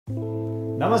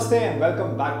Namaste and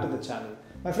welcome back to the channel.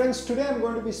 My friends, today I'm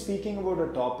going to be speaking about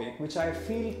a topic which I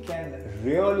feel can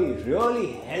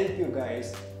really help you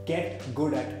guys get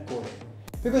good at coding.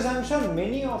 Because I'm sure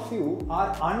many of you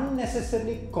are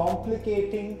unnecessarily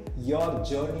complicating your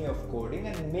journey of coding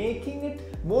and making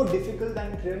it more difficult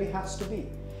than it really has to be.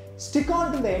 Stick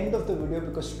on to the end of the video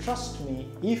because trust me,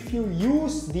 if you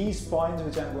use these points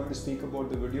which I'm going to speak about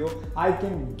the video, I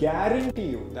can guarantee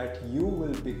you that you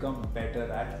will become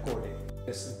better at coding.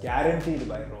 It's guaranteed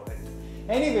by Rohit.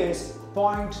 Anyways,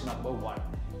 point number one,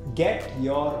 get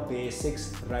your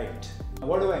basics right. Now,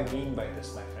 what do I mean by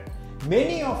this, my friend?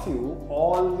 Many of you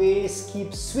always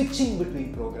keep switching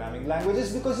between programming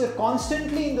languages because you're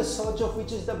constantly in the search of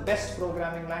which is the best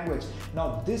programming language.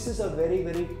 Now, this is a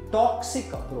very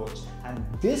toxic approach, and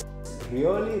this is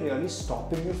really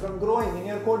stopping you from growing in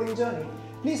your coding journey.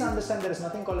 Please understand there is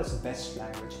nothing called as best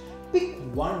language. Pick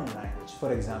one language,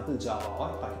 for example, Java or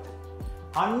Python.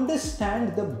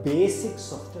 Understand the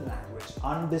basics of the language,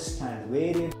 understand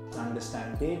variables,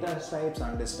 understand data types,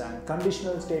 understand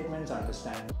conditional statements,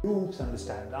 understand loops,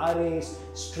 understand arrays,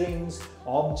 strings,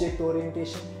 object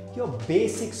orientation. Your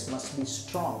basics must be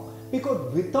strong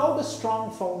because without a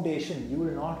strong foundation, you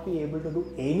will not be able to do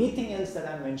anything else that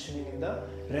I'm mentioning in the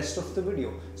rest of the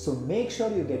video. So make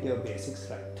sure you get your basics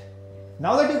right.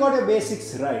 Now that you got your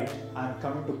basics right, I'm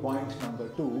coming to point number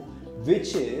two,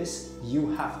 which is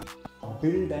you have to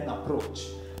build an approach.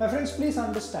 My friends, please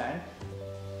understand,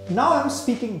 now I'm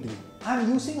speaking to you.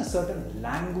 I'm using a certain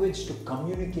language to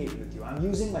communicate with you. I'm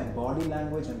using my body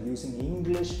language, I'm using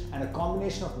English, and a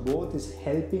combination of both is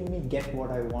helping me get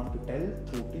what I want to tell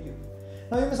through to you.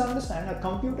 Now you must understand, a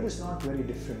computer is not very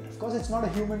different. Of course, it's not a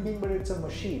human being, but it's a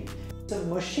machine. It's a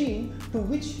machine to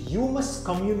which you must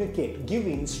communicate, give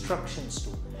instructions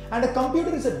to. And a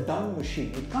computer is a dumb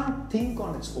machine. It can't think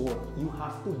on its own. You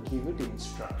have to give it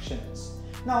instructions.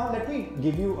 Now, let me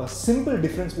give you a simple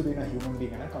difference between a human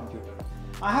being and a computer.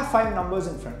 I have 5 numbers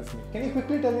in front of me. Can you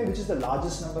quickly tell me which is the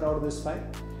largest number out of this 5?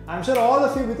 I'm sure all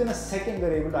of you within a second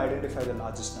were able to identify the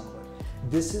largest number.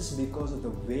 This is because of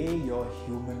the way your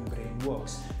human brain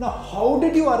works. Now, how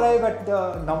did you arrive at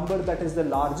the number that is the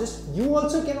largest? You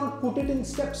also cannot put it in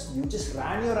steps. You just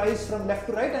ran your eyes from left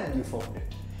to right and you found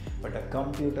it. But a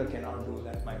computer cannot do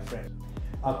that, my friend.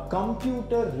 A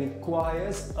computer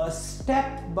requires a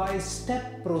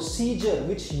step-by-step procedure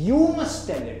which you must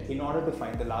tell it in order to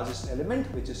find the largest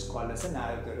element, which is called as an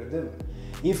algorithm.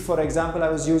 If, for example, I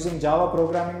was using Java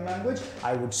programming language,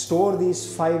 I would store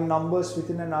these 5 numbers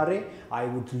within an array. I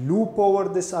would loop over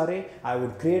this array. I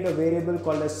would create a variable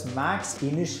called as max,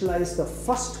 initialize the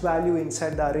first value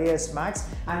inside the array as max,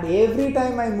 and every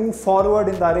time I move forward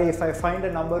in the array, if I find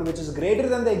a number which is greater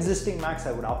than the existing max,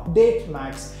 I would update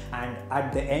max, and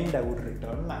at the end I would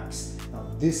return max. Now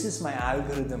this is my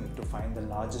algorithm to find the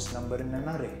largest number in an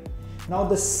array. Now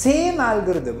the same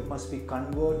algorithm must be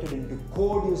converted into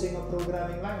code using a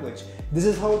programming language. This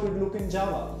is how it would look in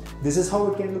Java. This is how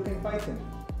it can look in Python.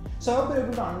 So I hope you're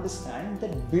able to understand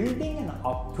that building an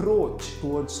approach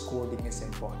towards coding is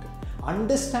important.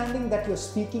 Understanding that you're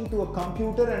speaking to a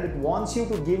computer and it wants you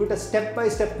to give it a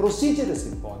step-by-step procedure is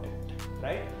important,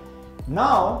 right?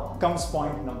 Now comes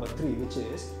point number 3, which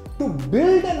is to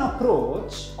build an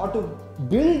approach or to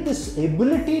build this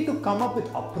ability to come up with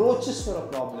approaches for a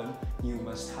problem, you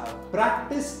must have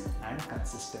practice and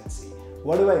consistency.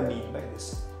 What do I mean by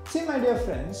this? See, my dear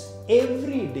friends,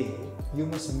 every day you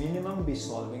must minimum be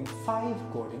solving 5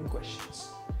 coding questions.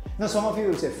 Now some of you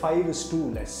will say 5 is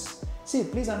too less. See,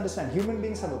 please understand, human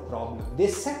beings have a problem. They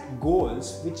set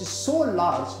goals which is so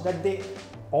large that they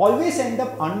always end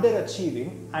up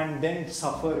underachieving and then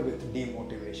suffer with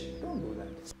demotivation. Don't do that.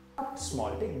 Start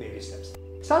small, take baby steps.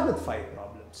 Start with 5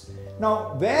 problems.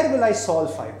 Now, where will I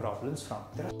solve 5 problems from?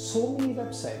 There are so many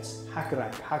websites: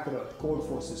 HackerRank, HackerEarth,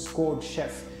 CodeForces,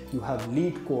 CodeChef. You have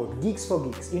Lead Code, Geeks for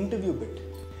Geeks, InterviewBit.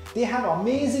 They have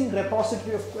amazing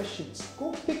repository of questions.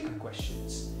 Go pick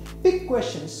questions. Pick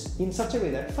questions in such a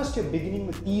way that first you're beginning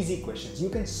with easy questions. You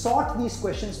can sort these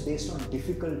questions based on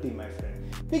difficulty, my friend.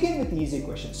 Begin with easy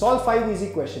questions. Solve 5 easy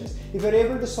questions. If you're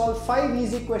able to solve 5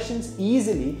 easy questions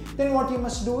easily, then what you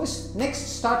must do is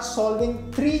next start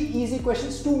solving 3 easy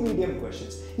questions, 2 medium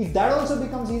questions. If that also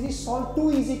becomes easy, solve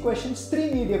 2 easy questions,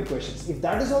 3 medium questions. If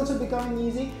that is also becoming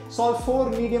easy, solve 4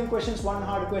 medium questions, 1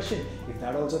 hard question. If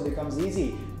that also becomes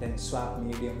easy, then swap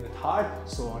medium with hard,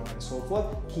 so on and so forth.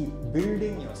 Keep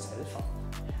building yourself up.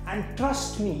 And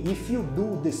trust me, if you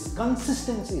do this,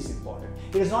 consistency is important.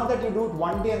 It is not that you do it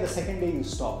one day and the second day you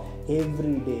stop.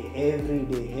 every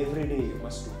day you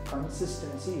must do.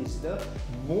 Consistency is the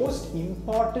most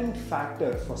important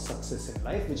factor for success in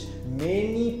life, which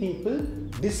many people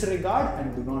disregard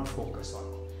and do not focus on.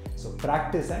 So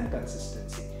practice and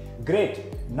consistency.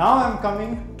 Great. Now I'm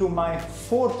coming to my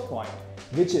fourth point,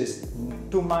 which is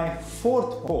to my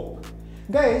fourth hope.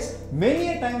 Guys, many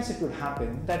a times it would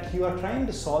happen that you are trying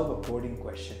to solve a coding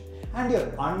question and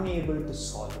you're unable to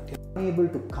solve it. You're unable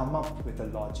to come up with a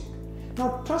logic.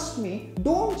 Now trust me,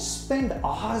 don't spend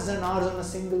hours and hours on a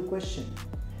single question.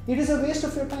 It is a waste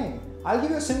of your time. I'll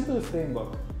give you a simple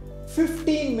framework.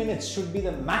 15 minutes should be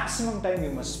the maximum time you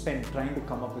must spend trying to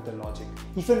come up with a logic.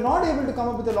 If you're not able to come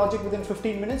up with a logic within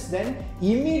 15 minutes, then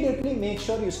immediately make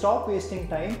sure you stop wasting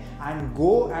time and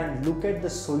go and look at the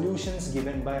solutions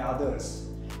given by others.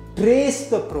 Trace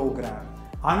the program.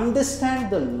 Understand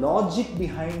the logic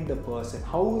behind the person.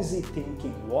 How is he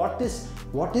thinking? What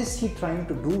is he trying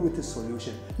to do with his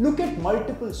solution? Look at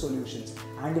multiple solutions,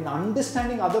 and in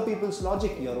understanding other people's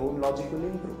logic, your own logic will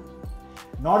improve.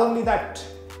 Not only that,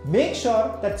 make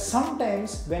sure that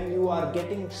sometimes when you are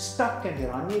getting stuck and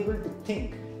you're unable to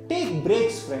think, take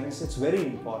breaks, friends. It's very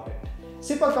important.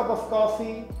 Sip a cup of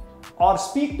coffee or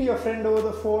speak to your friend over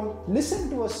the phone, listen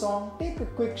to a song, take a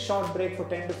quick short break for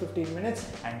 10 to 15 minutes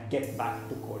and get back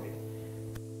to coding.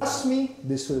 Trust me,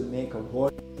 this will make a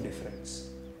world of difference.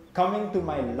 Coming to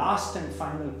my last and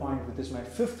final point, which is my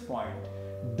fifth point,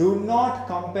 do not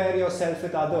compare yourself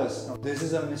with others. Now, this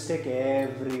is a mistake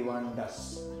everyone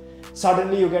does.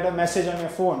 Suddenly you get a message on your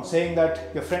phone saying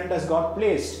that your friend has got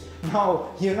placed. Now,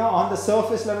 on the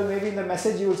surface level, maybe in the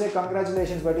message you will say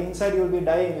congratulations, but inside you will be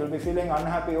dying. You will be feeling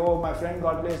unhappy. Oh, my friend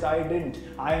got placed, I didn't.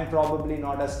 I am probably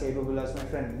not as capable as my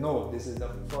friend. No, this is the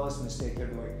first mistake you're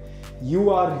doing. You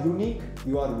are unique.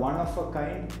 You are one of a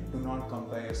kind. Do not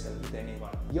compare yourself with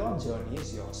anyone. Your journey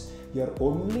is yours. Your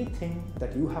only thing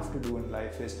that you have to do in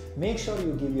life is make sure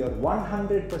you give your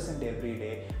 100% every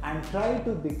day and try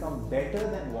to become better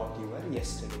than what you were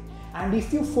yesterday. And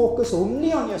if you focus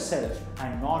only on yourself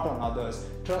and not on others,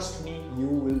 trust me, you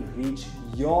will reach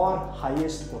your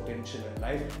highest potential in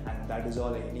life, and that is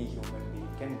all any human being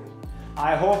can do.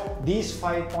 I hope these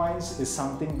 5 points is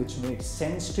something which made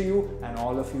sense to you and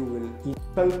all of you will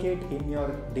inculcate in your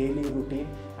daily routine,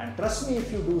 and trust me,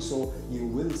 if you do so, you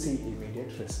will see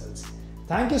immediate results.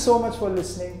 Thank you so much for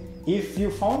listening. If you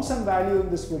found some value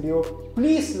in this video,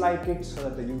 please like it so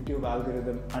that the YouTube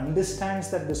algorithm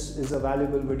understands that this is a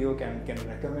valuable video and can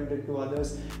recommend it to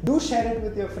others. Do share it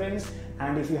with your friends,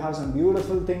 and if you have some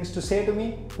beautiful things to say to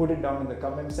me, put it down in the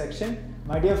comment section.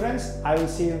 My dear friends, I will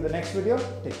see you in the next video.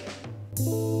 Take care.